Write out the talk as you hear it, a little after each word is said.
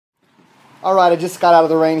All right, I just got out of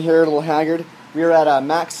the rain here, a little haggard. We are at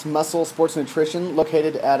Max Muscle Sports Nutrition,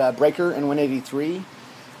 located at Breaker and 183.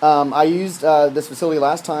 I used this facility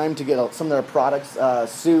last time to get some of their products,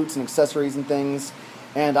 suits and accessories and things.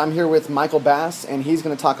 And I'm here with Michael Bass, and he's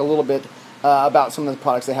going to talk a little bit about some of the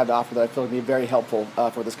products they have to offer that I feel would be very helpful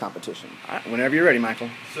for this competition. All right, whenever you're ready, Michael.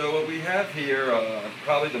 So what we have here,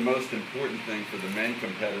 probably the most important thing for the men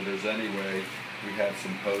competitors anyway, we have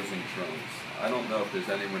some posing trunks. I don't know if there's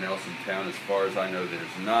anyone else in town. As far as I know,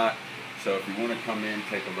 there's not. So if you want to come in,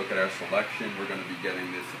 take a look at our selection. We're going to be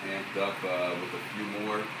getting this amped up with a few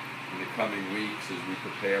more in the coming weeks as we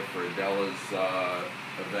prepare for Adela's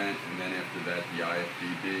event, and then after that the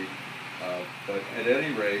IFBB. But at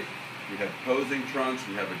any rate, we have posing trunks.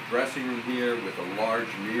 We have a dressing room here with a large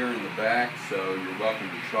mirror in the back, so you're welcome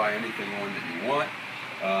to try anything on that you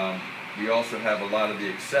want. We also have a lot of the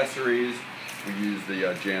accessories. We use the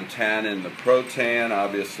Jantan and the Pro Tan,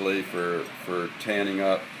 obviously, for tanning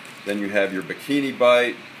up. Then you have your bikini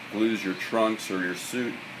bite, glues your trunks or your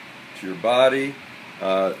suit to your body.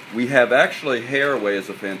 We have actually Hair Away is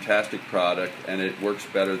a fantastic product, and it works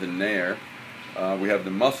better than Nair. We have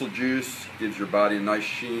the Muscle Juice, gives your body a nice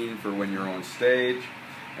sheen for when you're on stage.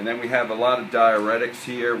 And then we have a lot of diuretics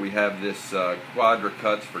here. We have this Quadra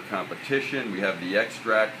Cuts for competition. We have the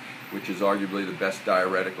Extract, which is arguably the best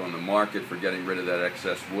diuretic on the market for getting rid of that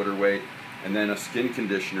excess water weight. And then a skin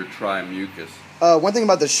conditioner, Tri-Mucus. One thing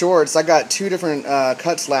about the shorts, I got two different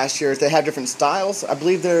cuts last year. They have different styles. I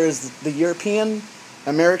believe there's the European,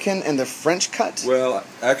 American, and the French cut. Well,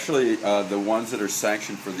 actually, the ones that are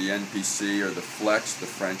sanctioned for the NPC are the Flex, the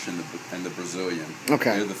French, and the Brazilian.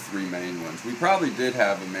 Okay. They're the three main ones. We probably did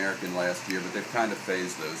have American last year, but they've kind of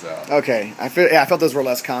phased those out. Okay. I felt those were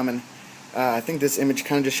less common. I think this image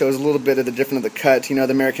kind of just shows a little bit of the difference of the cut. You know,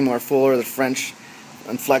 the American more fuller, the French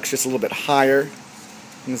and Flex just a little bit higher.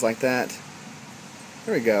 Things like that.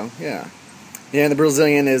 There we go, yeah. Yeah, and the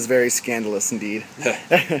Brazilian is very scandalous indeed.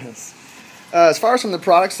 As far as some of the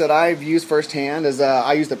products that I've used firsthand, is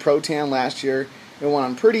I used the Pro Tan last year. It went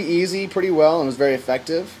on pretty easy, pretty well, and was very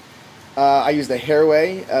effective. I used the Hair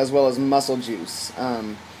Away as well as Muscle Juice.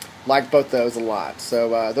 Liked both those a lot.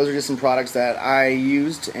 So those are just some products that I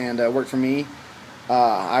used and worked for me.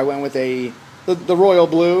 I went with the royal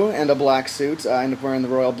blue and a black suit. I ended up wearing the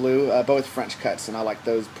royal blue, both French cuts, and I liked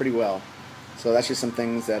those pretty well. So that's just some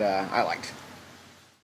things that I liked.